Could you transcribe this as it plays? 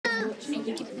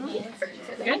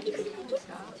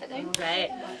Right.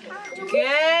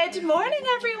 Good morning,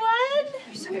 everyone.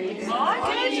 Good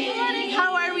morning.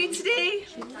 How are we today?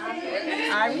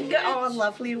 Are we good? Oh,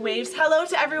 lovely waves. Hello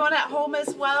to everyone at home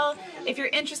as well. If you're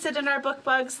interested in our book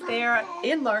bugs, they're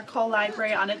in Larkhall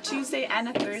Library on a Tuesday and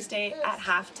a Thursday at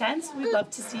 10:30. So we'd love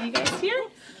to see you guys here.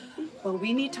 Well,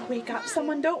 we need to wake up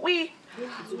someone, don't we?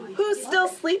 Who's still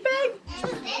sleeping?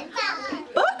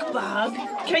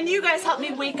 BOOKBUG? Can you guys help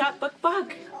me wake up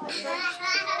BOOKBUG?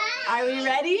 Are we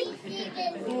ready?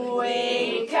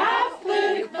 Wake up,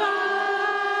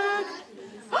 BOOKBUG!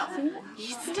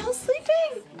 He's still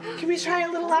sleeping. Can we try a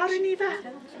little louder, Neva?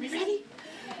 Are we ready?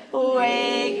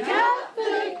 Wake up,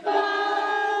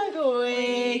 BOOKBUG!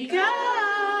 Wake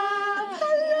up!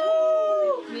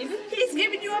 Hello! He's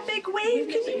giving you a big wave.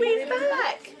 Can you wave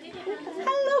back?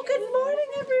 Hello, good morning,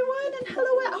 everyone, and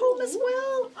hello at home as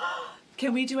well.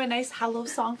 Can we do a nice hello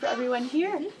song for everyone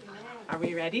here? Are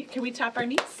we ready? Can we tap our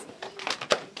knees?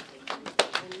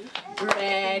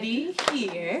 Ready,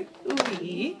 here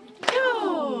we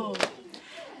go.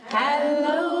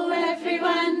 Hello,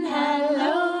 everyone,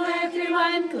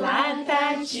 glad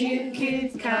that you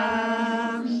could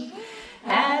come.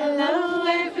 Hello,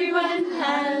 everyone,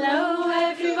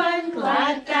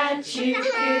 glad that you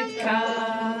could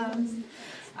come.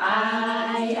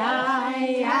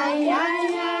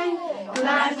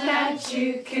 Glad that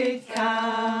you could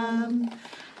come.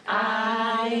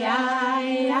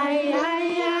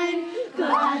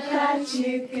 Glad that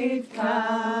you could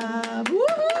come.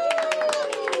 Woohoo!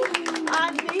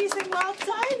 Amazing, well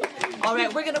done. All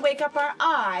right, we're gonna wake up our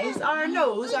eyes, our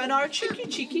nose, and our cheeky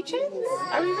chins.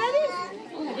 Are we ready?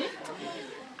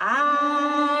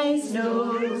 Eyes,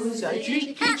 nose, a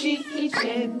cheeky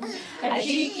chin, a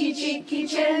cheeky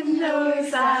chin,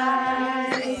 nose,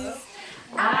 eyes.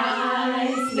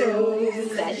 Eyes,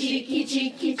 nose, a cheeky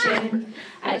chin,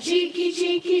 a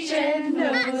cheeky chin,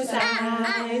 nose,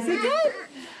 eyes. Again.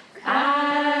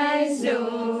 Eyes,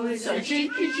 nose, a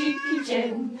cheeky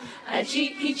chin, a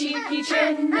cheeky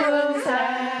chin, nose,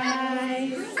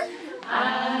 eyes.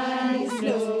 Eyes,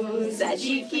 nose, a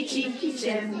cheeky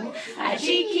chin, a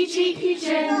cheeky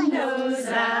chin, nose,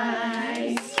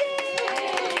 eyes.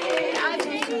 Yay!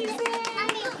 Amazing!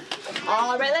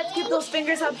 All right, let's give those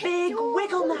fingers a big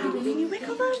wiggle now. Can you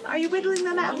wiggle them? Are you wiggling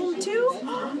them at home too?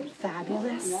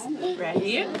 Fabulous.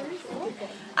 Ready?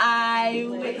 I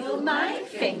wiggle my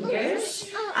fingers.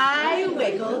 I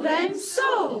wiggle them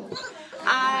so.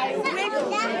 I wiggle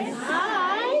them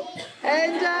high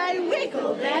and I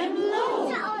wiggle them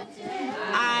low.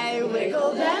 I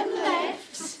wiggle them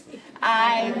left.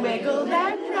 I wiggle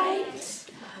them right.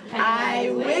 I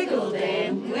wiggle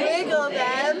them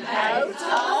out of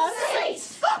sight.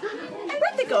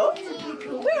 Where'd they go?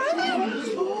 Where are they?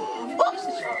 Oh,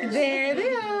 there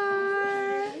they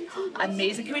are.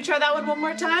 Amazing. Can we try that one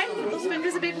more time? Give those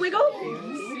fingers a big wiggle.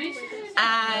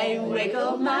 I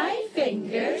wiggle my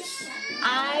fingers.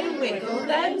 I wiggle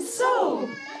them so.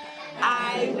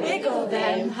 I wiggle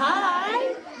them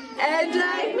high and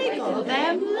I wiggle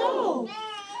them low.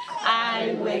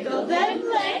 I wiggle them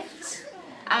left.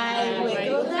 I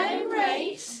wiggle them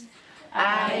right.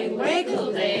 I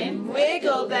wiggle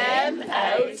them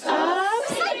out of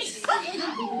sight.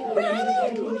 Where are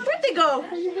they? Where'd they go?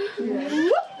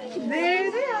 Whoop, there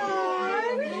they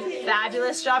are.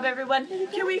 Fabulous job, everyone.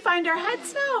 Can we find our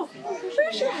heads now?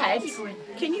 Where's your head?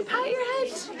 Can you pat your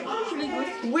head?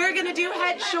 We're going to do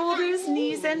head, shoulders,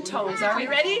 knees, and toes. Are we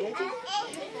ready?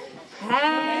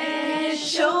 Head,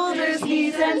 shoulders,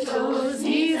 knees, and toes,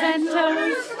 knees, and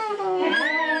toes.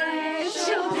 Head,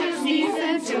 shoulders, knees,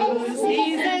 and toes,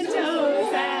 knees, and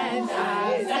toes, and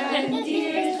eyes, and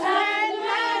ears, and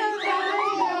mouth,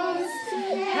 and nose.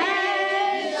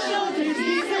 Head, shoulders,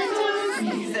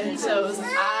 knees, and toes,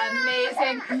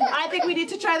 amazing. I think we need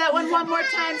to try that one more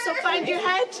time, so find your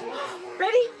head.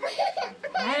 Ready?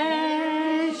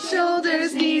 Head,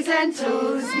 shoulders, knees, and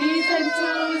toes, knees, and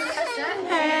toes.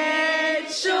 Head,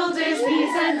 shoulders,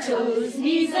 knees, and toes,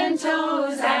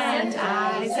 and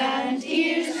eyes, and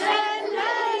ears, and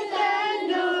mouth, and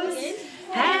nose.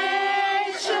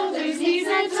 Head, shoulders, knees,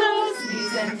 and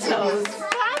toes,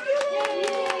 Fabulous!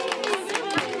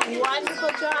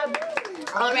 Wonderful job.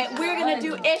 All right, we're going to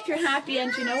do If You're Happy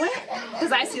and You Know It,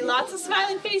 because I see lots of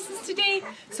smiling faces today.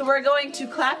 So we're going to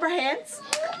clap our hands.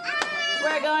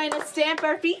 We're going to stamp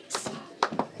our feet.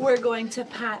 We're going to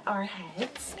pat our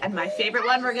heads. And my favorite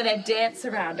one, we're going to dance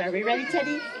around. Are we ready,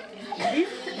 Teddy? Ready?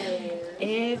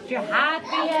 If you're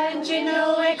happy and you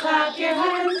know it, clap your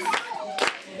hands.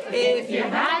 If you're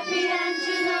happy and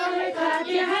you know it, clap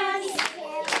your hands.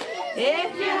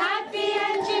 If you're happy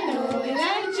and you know it,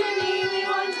 and you really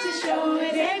want to show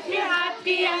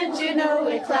and you know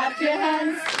it, clap your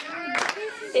hands.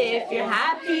 If you're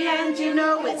happy and you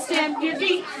know it, stamp your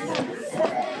feet.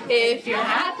 If you're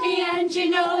happy and you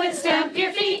know it, stamp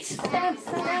your feet.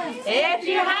 If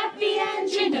you're happy and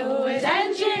you know it,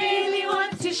 and you really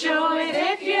want to show it,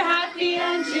 if you're happy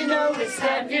and you know it,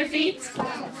 stamp your feet.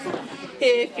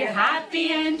 If you're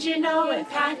happy and you know it,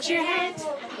 pat your head.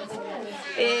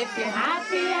 If you're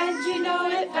happy and you know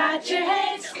it, pat your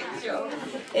head.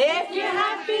 If you're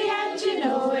happy and you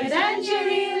know it, and you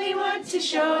really want to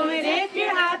show it, if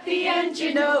you're happy and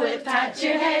you know it, pat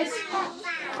your head.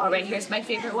 All right, here's my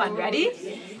favorite one. Ready?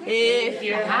 If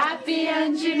you're happy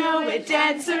and you know it,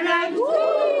 dance around.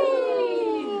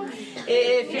 Woo!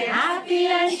 If you're happy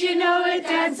and you know it,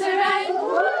 dance around.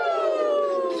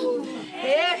 Woo!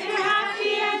 If you're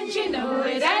happy and you know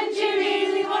it, and you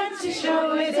really want to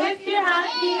show it, if you're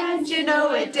happy and you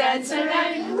know it, dance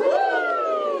around. Woo!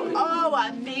 Oh,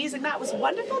 amazing. That was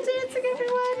wonderful dancing,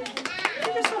 everyone.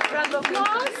 Give yourself a round of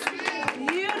applause.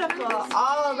 Beautiful.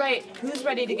 All right. Who's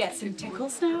ready to get some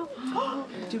tickles now?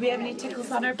 Do we have any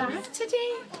tickles on our back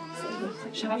today?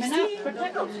 Shall we see?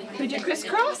 We do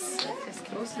crisscross?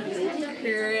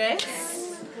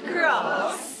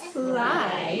 Criss-cross.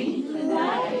 Line,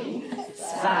 line.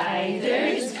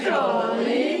 Spiders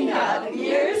crawling up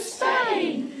your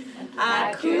spine.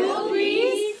 A cool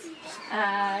breeze. A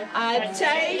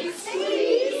tight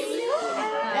squeeze.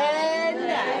 And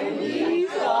now we've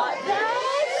got that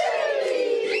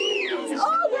breeze.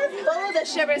 Oh, we're full of the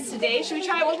shivers today. Should we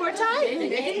try it one more time? Do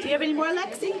you have any more,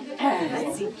 Lexi?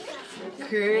 Let's see.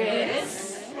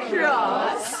 Criss,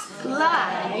 cross,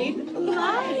 line,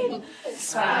 line.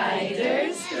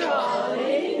 Spiders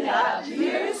crawling up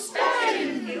your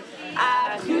spine.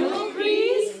 A cool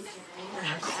breeze.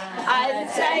 A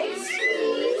tight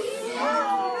squeeze.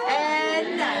 And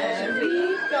now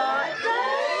we've got the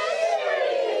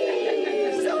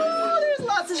breeze. Oh, there's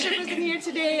lots of shivers in here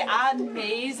today.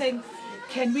 Amazing.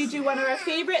 Can we do one of our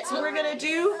favorites? We're going to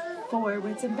do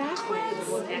forwards and backwards.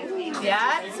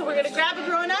 Yeah, so we're going to grab a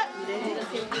grown-up,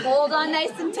 hold on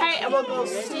nice and tight, and we'll go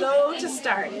slow to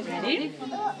start. Ready?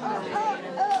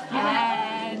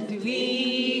 And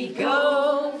we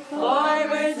go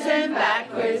forwards and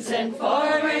backwards and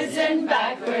forwards and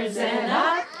backwards and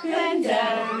up and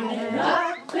down and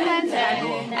up and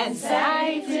down and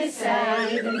side to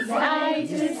side and side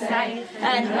to side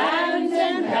and round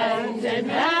and round and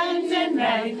round and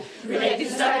round. Ready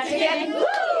to start again? Woo!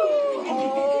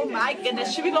 Oh my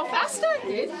goodness, should we go faster?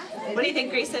 What do you think,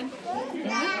 Grayson?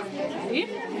 Ready?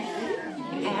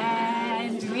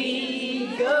 And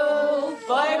we go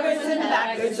forwards and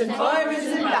backwards and forwards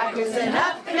and backwards and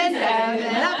up and down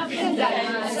and up and down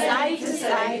and side to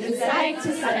side and side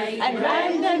to side and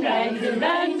round and round and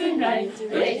round and round.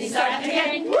 Ready to start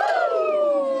again? Woo!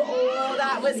 Oh,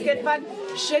 that was good fun.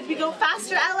 Should we go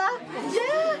faster, Ella?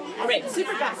 Yeah. All right,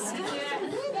 super fast.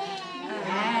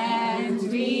 And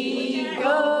we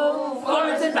go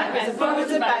forwards and backwards and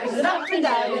forwards and backwards and up and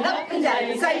down and up and down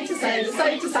and side to side and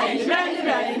side to side and round and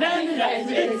round and round and round.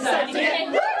 Ready to start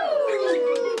again? Woo!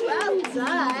 Well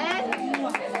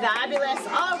done. Fabulous.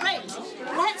 All right,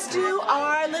 let's do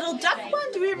our little duck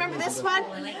one. Do we remember this one?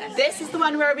 This is the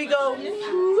one where we go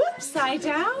upside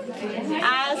down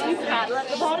as we paddle at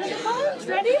the bottom of the pond.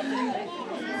 Ready?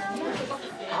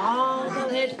 All the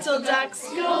little ducks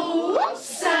go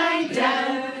upside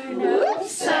down,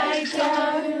 upside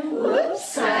down,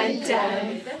 upside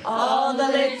down. All the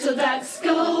little ducks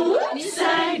go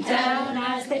upside down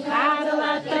as they paddle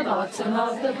at the bottom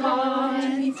of the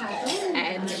pond.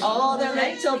 And all the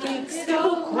little beaks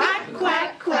go quack,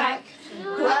 quack, quack,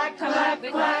 quack, quack,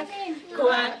 quack,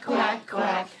 quack, quack,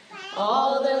 quack.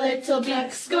 All the little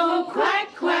beaks go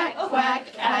quack, quack, quack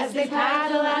as they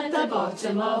paddle at the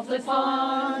bottom of the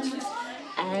pond.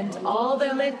 And all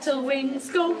their little wings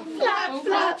go flap,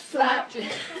 flap, flap,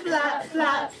 flap,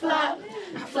 flap, flap,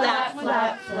 flap,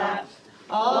 flap, flap.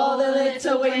 All the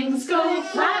little wings go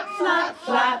flap, flap,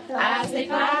 flap as they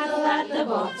paddle at the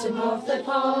bottom of the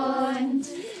pond.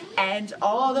 And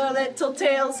all their little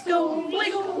tails go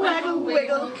wiggle, waggle,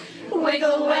 wiggle,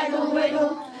 wiggle, waggle,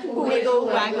 wiggle, wiggle,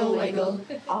 waggle, wiggle.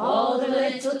 All the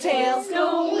little tails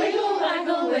go wiggle,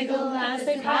 waggle, wiggle as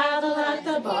they paddle at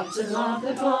the bottom of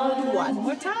the pond. One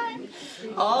more time.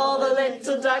 All the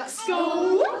little ducks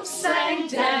go upside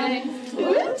down,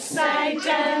 upside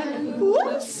down,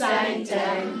 upside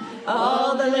down.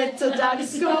 All the little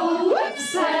ducks go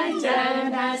upside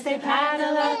down as they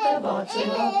paddle at the bottom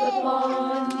of the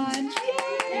pond.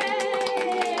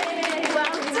 Yay!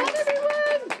 Well done,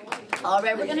 everyone! All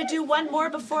right, we're going to do one more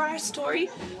before our story,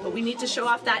 but we need to show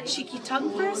off that cheeky tongue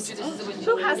first.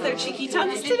 Who has their cheeky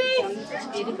tongues today?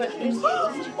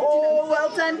 Oh,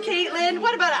 well done, Caitlin.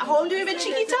 What about at home? Do we have a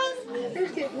cheeky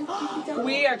tongue?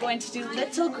 We are going to do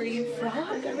Little Green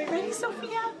Frog. Are we ready,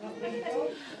 Sophia?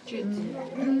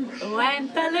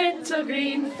 Went the little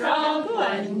green frog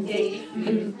one day.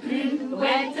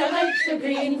 Went the little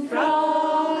green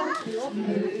frog.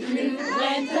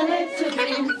 Went the little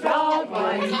green frog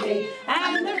one day,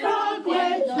 and the frog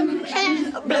went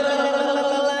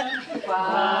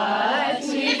but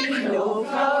we know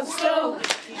frogs go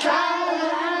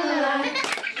tra-la-la-la,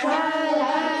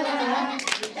 tra-la-la-la,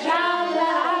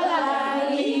 tra-la-la-la.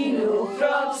 We know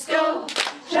frogs go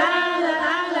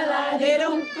tra-la-la-la-la. They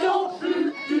don't go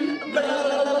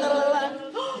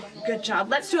Good job.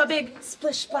 Let's do a big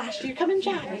splish splash. You're coming,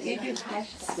 Jack.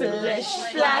 Splish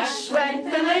splash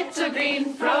went the little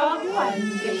green frog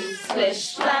one day. Splish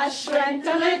splash went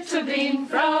the little green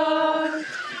frog.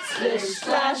 Splish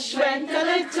splash went the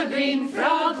little green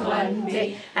frog one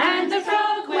day, and the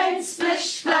frog went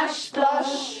splish splash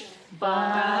splosh.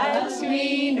 But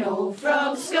we know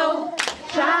frogs go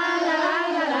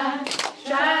tra-la-la-la-la,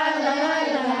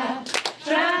 tra-la-la-la-la,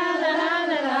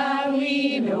 tra-la-la-la-la.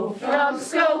 We know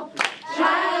frogs go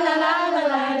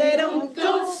tra-la-la-la-la. They don't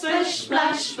go splish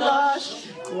splash splosh.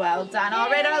 Well done. All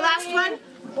right, our last one.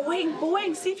 Boing,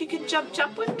 boing. See if you can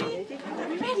jump with me. Are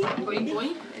we ready? Boing,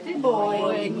 boing.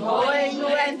 Boing, boing,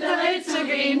 went the little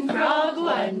green frog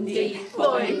one day.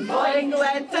 Boing, boing,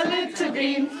 went the little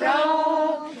green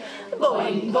frog.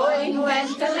 Boing, boing,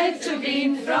 went the little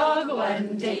green frog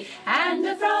one day, and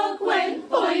the frog went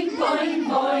boing, boing,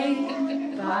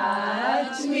 boing.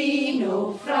 But we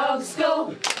know frogs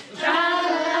go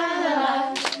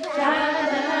tra-la-la-la,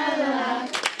 tra-la-la-la,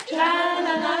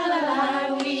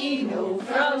 tra-la-la-la-la. We know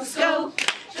frogs go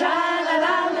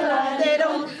tra-la-la-la-la. They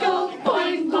don't go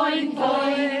boing, boing,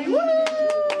 boing. Woo!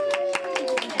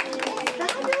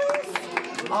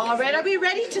 All right, are we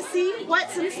ready to see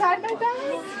what's inside my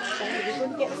bag?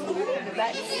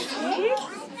 Let's see.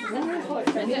 What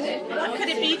could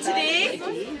it be today?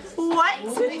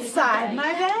 What's inside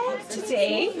my bag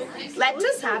today? Let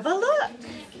us have a look.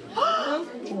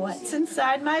 What's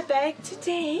inside my bag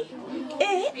today?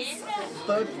 It's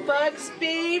BOOKBUG's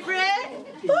favorite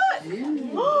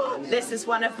book. This is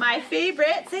one of my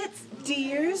favorites. It's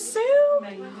Dear Sue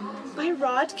by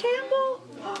Rod Campbell.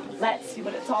 Let's see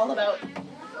what it's all about.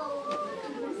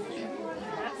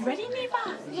 Ready,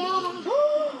 Neva? Yeah.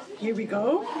 Here we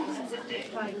go.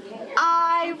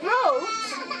 I wrote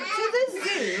to the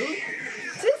zoo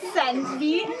to send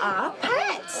me a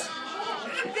pet.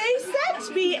 They sent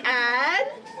me an...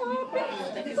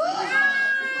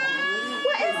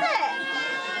 What is it?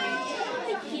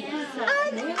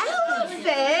 An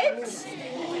elephant.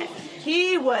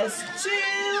 He was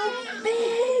too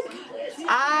big.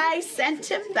 I sent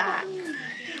him back.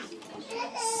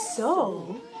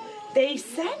 So... they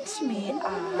sent me a...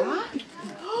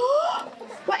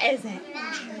 What is it?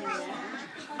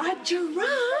 A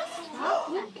giraffe?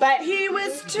 But he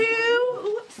was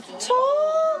too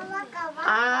tall.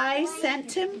 I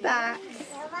sent him back.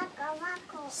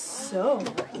 So,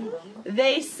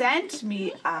 they sent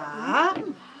me a...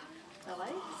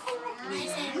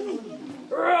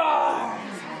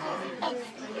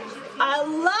 A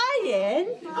lion?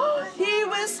 He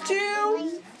was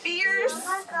too fierce.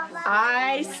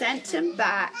 I sent him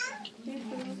back.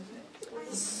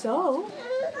 So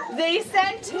they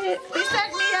sent me a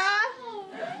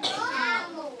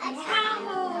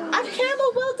camel.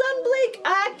 Well done, Blake. A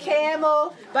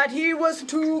camel, but he was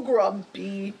too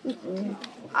grumpy.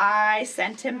 I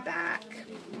sent him back.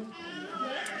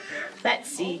 Let's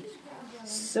see.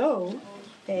 So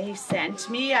they sent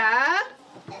me a...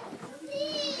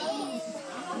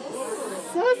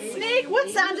 So snake, what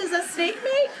sound does a snake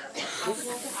make?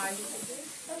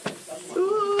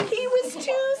 Ooh, he was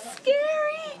too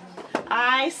scary.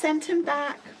 I sent him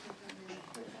back.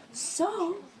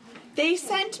 So, they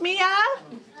sent me a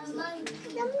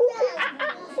monkey.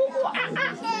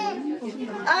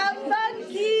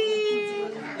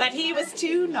 But he was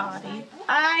too naughty.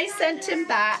 I sent him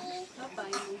back.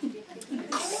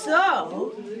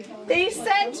 So, they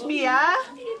sent me a...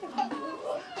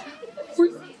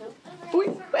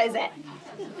 What is it?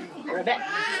 Ribbit.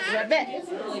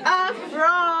 A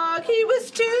frog. He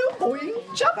was too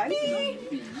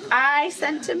jumpy. I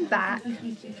sent him back.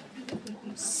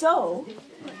 So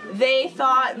they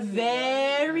thought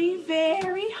very,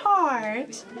 very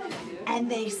hard, and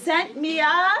they sent me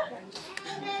a...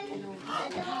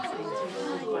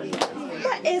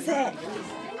 What is it?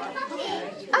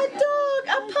 A dog.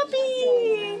 A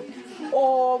puppy.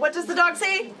 Oh, what does the dog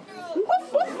say?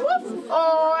 Woof, woof, woof.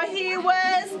 Oh, he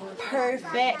was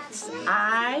perfect.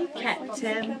 I kept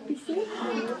him.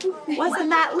 Wasn't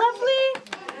that lovely?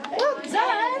 Well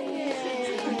done.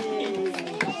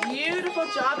 Beautiful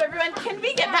job, everyone. Can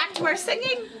we get back to our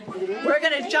singing? We're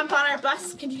going to jump on our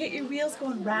bus. Can you get your wheels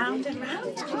going round and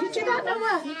round? Can you do that,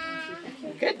 Noah?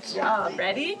 Good job.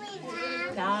 Ready?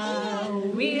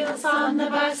 The wheels on the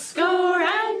bus go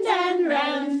round and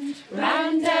round,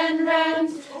 round and round,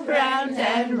 round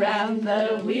and round.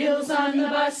 The wheels on the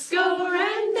bus go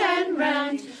round and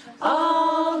round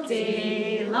all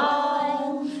day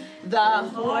long. The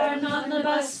horn on the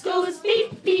bus goes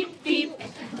beep, beep, beep,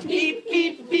 beep,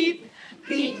 beep, beep,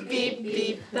 beep, beep,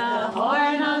 beep. The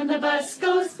horn on the bus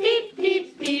goes beep,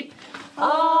 beep, beep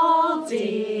all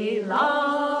day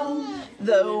long.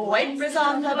 The wipers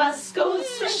on the bus go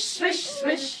swish, swish,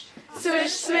 swish,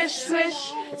 swish, swish,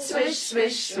 swish, swish,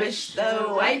 swish, swish. The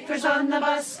wipers on the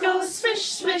bus go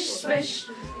swish, swish, swish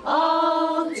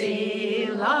all day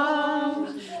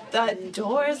long. The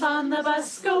doors on the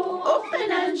bus go open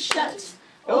and shut,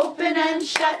 open and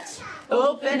shut,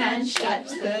 open and shut.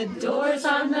 The doors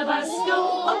on the bus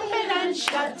go open and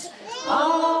shut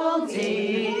all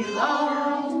day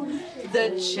long.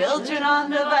 The children on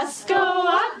the bus go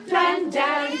up and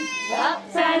down,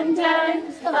 up and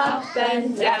down, up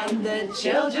and down. The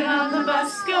children on the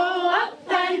bus go up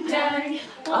and down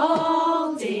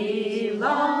all day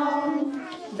long.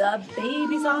 The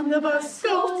babies on the bus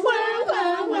go wow,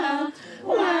 wow, wow,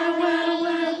 wow, wow,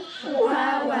 wow,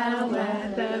 wow, wow, wow.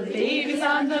 The babies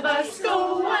on the bus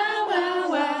go wow, wow,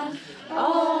 wow,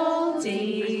 all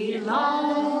day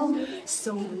long.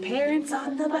 So the parents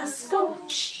on the bus go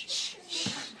shh, shh,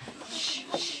 shh, shh,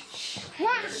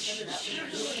 shh.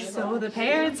 So the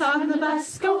parents on the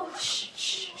bus go shh,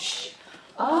 shh, shh,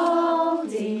 all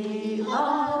day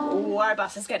long. Oh, our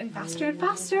bus is getting faster and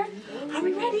faster. Are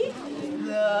we ready?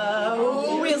 The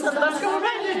wheels on the bus go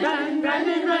round and round, round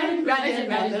and round, round and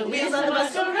round. The wheels on the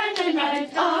bus go round and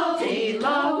round all day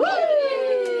long. Woo!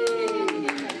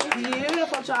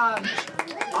 Beautiful job.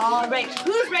 All right,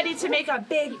 who's ready to make a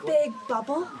big, big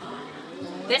bubble?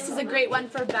 This is a great one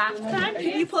for bath time.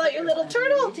 Can you pull out your little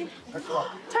turtle?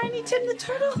 Tiny Tim the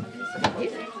turtle.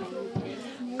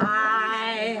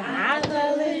 I had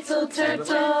a little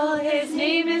turtle, his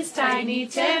name is Tiny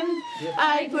Tim.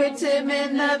 I put him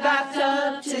in the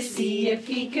bathtub to see if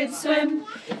he could swim.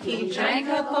 He drank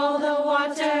up all the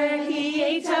water, he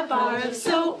ate a bar of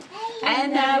soap,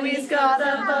 and now he's got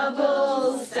a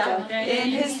bubble stuck in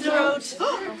his throat.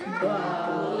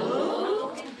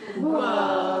 Bubble,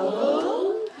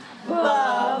 bubble,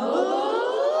 bubble.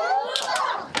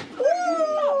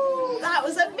 That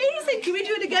was amazing. Can we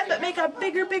do it again but make a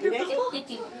bigger, bigger bubble?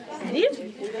 Ready?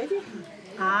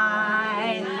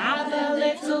 I have a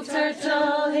little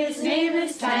turtle, his name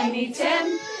is Tiny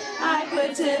Tim. I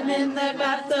put him in the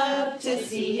bathtub to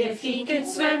see if he could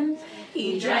swim.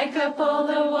 He drank up all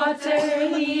the water,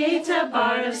 he ate a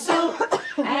bar of soap,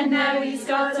 and now he's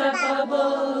got a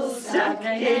bubble stuck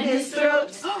in his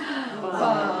throat.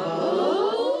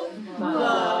 Bubble,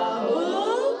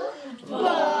 bubble,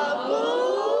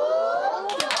 bubble.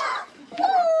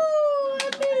 Oh,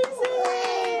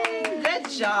 amazing! Good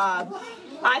job.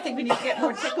 I think we need to get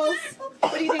more tickles.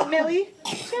 What do you think, Millie?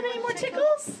 Do you have any more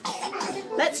tickles?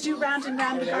 Let's do round and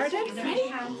round the garden.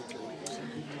 Ready?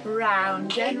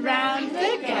 Round and round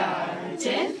the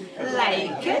garden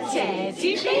like a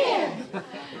teddy bear.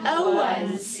 A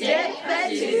one step, a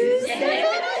two step, a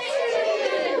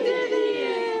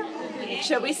three.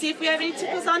 Shall we see if we have any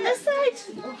tickles on this side?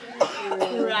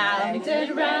 Round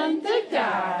and round the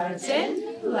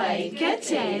garden like a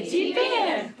teddy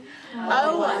bear.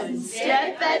 A one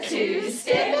step, a two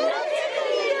step, a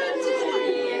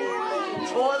three.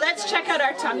 Oh, let's check out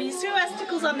our tummies. Who has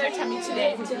tickles on their tummy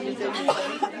today? Round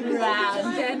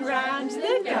and round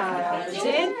the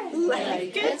garden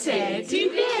like a teddy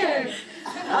bear.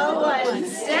 A one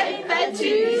step, a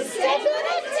two step, and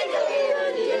a tickle.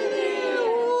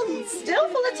 Still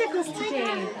full of tickles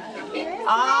today.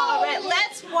 All right,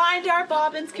 let's wind our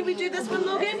bobbins. Can we do this one,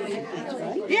 Logan?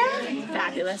 Yeah?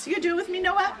 Fabulous. You do it with me,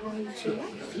 Noah?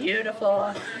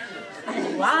 Beautiful.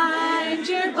 Wind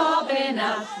your bobbin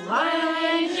up,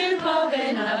 wind your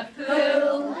bobbin up,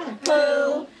 pull,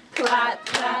 pull, clap,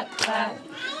 clap, clap.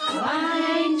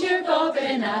 Wind your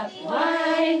bobbin up,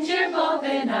 wind your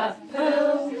bobbin up,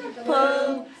 pull,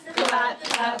 pull, clap,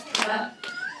 clap, clap.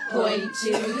 Point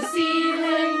to the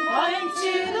ceiling, point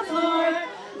to the floor,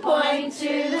 point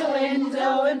to the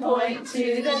window and point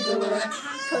to the door.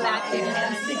 Clap your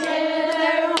hands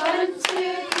together, 1,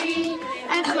 2, 3,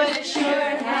 and put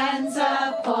your hands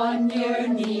up on your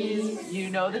knees.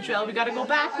 know the drill. We got to go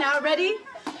back now. Ready?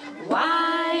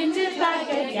 Wind it back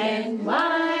again,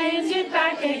 wind it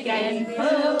back again.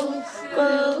 Pull,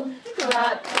 pull,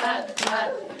 clap, clap,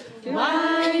 clap.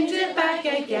 Wind it back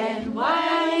again,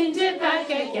 wind it back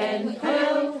again.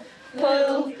 Pull,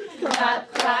 pull,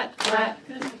 clap, clap, clap.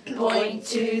 Point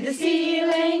to the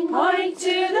ceiling, point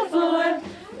to the floor,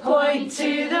 point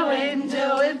to the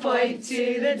window and point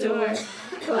to the door.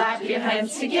 Clap your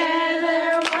hands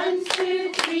together, 1,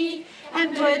 2, 3,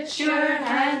 and put your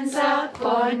hands up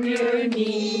on your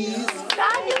knees.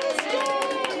 Amazing!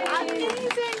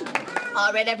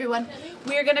 All right, everyone,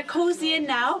 we're going to cozy in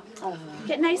now.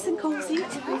 Get nice and cozy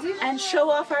and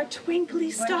show off our twinkly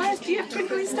stars. Do you have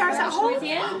twinkly stars at home?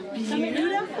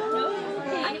 Beautiful.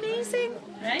 Amazing.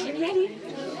 Right, ready?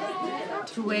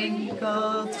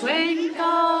 Twinkle,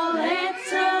 twinkle,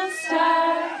 little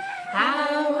star,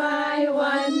 how I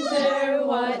wonder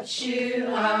what you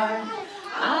are.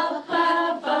 Up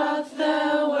above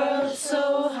the world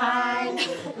so high,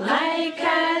 like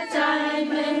a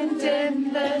diamond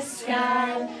in the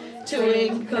sky.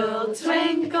 Twinkle,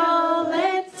 twinkle,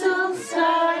 little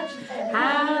star,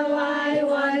 how I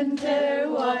wonder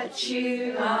what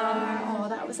you are. Oh,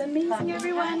 that was amazing,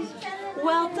 everyone.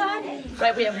 Well done.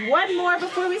 Right, we have one more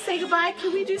before we say goodbye.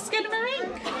 Can we do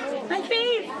Skinamarink? My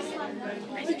fave.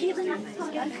 Ready, Caitlin?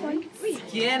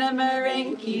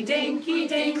 Skinamarinky dinky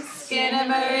dink,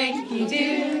 Skinamarinky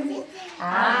doo.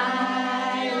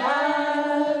 I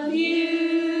love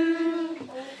you.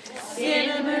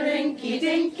 Skinamarinky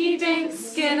dinky dink,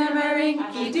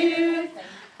 Skinamarinky doo.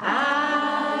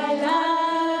 I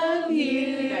love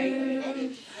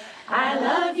you. I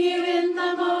love you in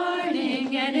the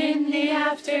morning and in the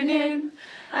afternoon.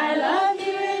 I love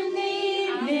you in the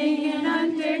evening and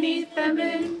underneath the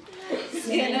moon.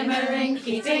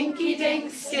 Skinamarinky dinky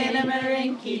dink,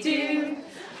 Skinamarinky doo.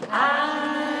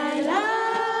 I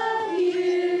love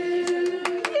you.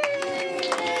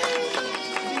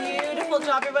 Yay. Beautiful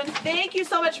job, everyone. Thank you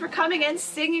so much for coming and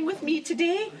singing with me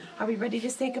today. Are we ready to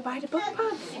say goodbye to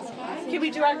BOOKBUG? Can we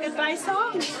do our goodbye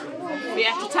song? We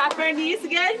have to tap our knees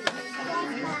again.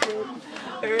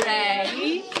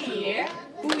 Ready? Here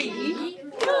we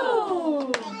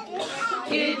go.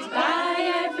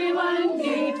 Goodbye, everyone.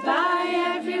 Goodbye,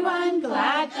 everyone.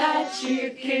 Glad that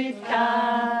you could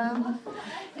come.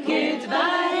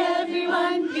 Goodbye,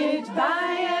 everyone.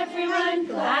 Goodbye, everyone.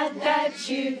 Glad that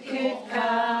you could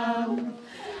come.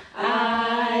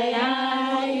 I'm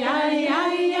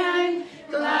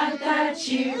glad that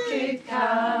you could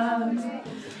come.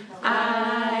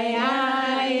 I'm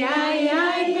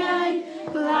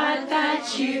glad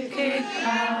that you could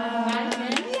come.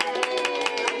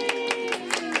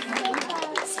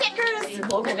 Stickers!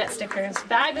 We'll go get stickers.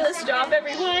 Fabulous job,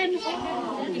 everyone.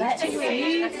 Let's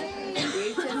see.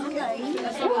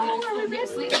 Oh, are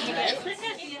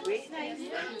we